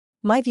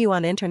My view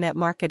on internet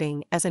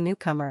marketing as a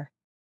newcomer.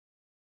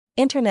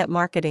 Internet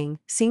marketing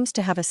seems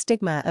to have a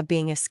stigma of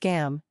being a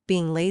scam,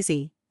 being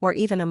lazy, or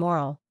even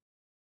immoral.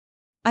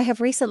 I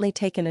have recently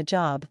taken a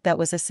job that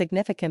was a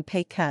significant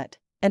pay cut,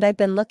 and I've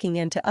been looking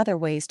into other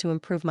ways to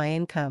improve my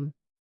income.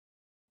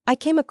 I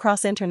came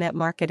across internet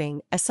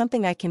marketing as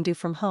something I can do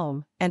from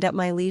home and at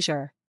my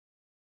leisure.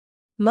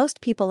 Most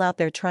people out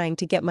there trying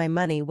to get my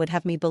money would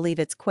have me believe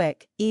it's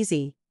quick,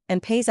 easy,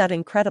 and pays out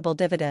incredible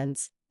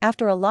dividends.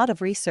 After a lot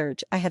of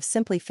research, I have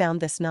simply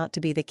found this not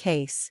to be the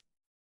case.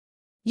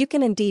 You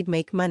can indeed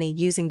make money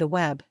using the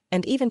web,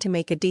 and even to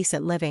make a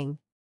decent living.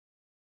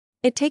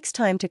 It takes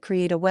time to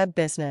create a web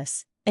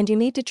business, and you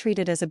need to treat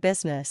it as a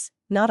business,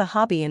 not a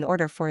hobby, in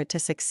order for it to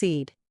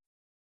succeed.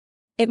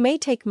 It may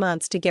take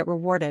months to get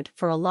rewarded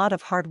for a lot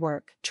of hard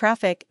work.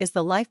 Traffic is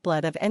the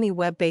lifeblood of any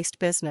web-based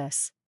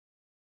business.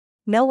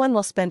 No one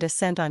will spend a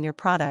cent on your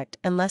product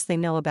unless they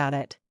know about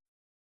it.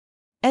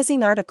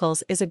 Ezine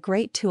articles is a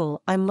great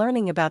tool I'm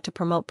learning about to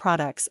promote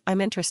products I'm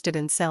interested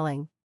in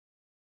selling.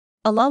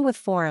 Along with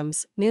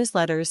forums,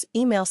 newsletters,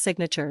 email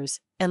signatures,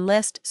 and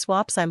list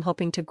swaps, I'm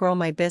hoping to grow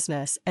my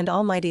business and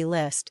almighty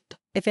list.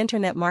 If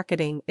internet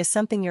marketing is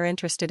something you're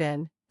interested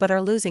in, but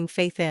are losing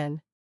faith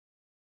in,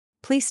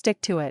 please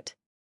stick to it.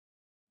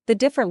 The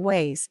different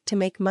ways to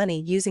make money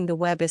using the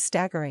web is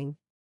staggering.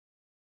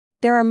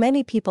 There are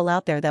many people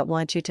out there that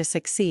want you to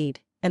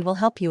succeed, and will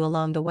help you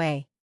along the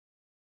way.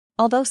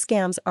 Although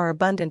scams are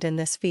abundant in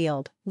this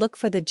field, look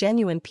for the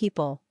genuine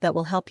people that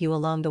will help you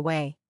along the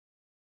way.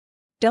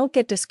 Don't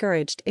get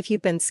discouraged if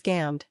you've been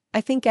scammed. I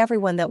think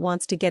everyone that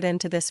wants to get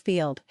into this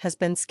field has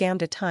been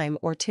scammed a time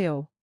or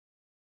two.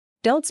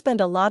 Don't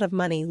spend a lot of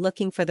money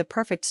looking for the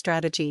perfect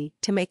strategy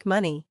to make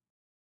money.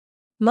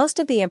 Most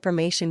of the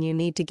information you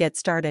need to get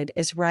started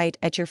is right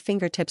at your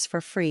fingertips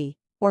for free,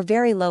 or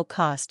very low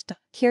cost.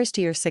 Here's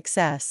to your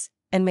success,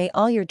 and may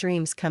all your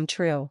dreams come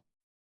true.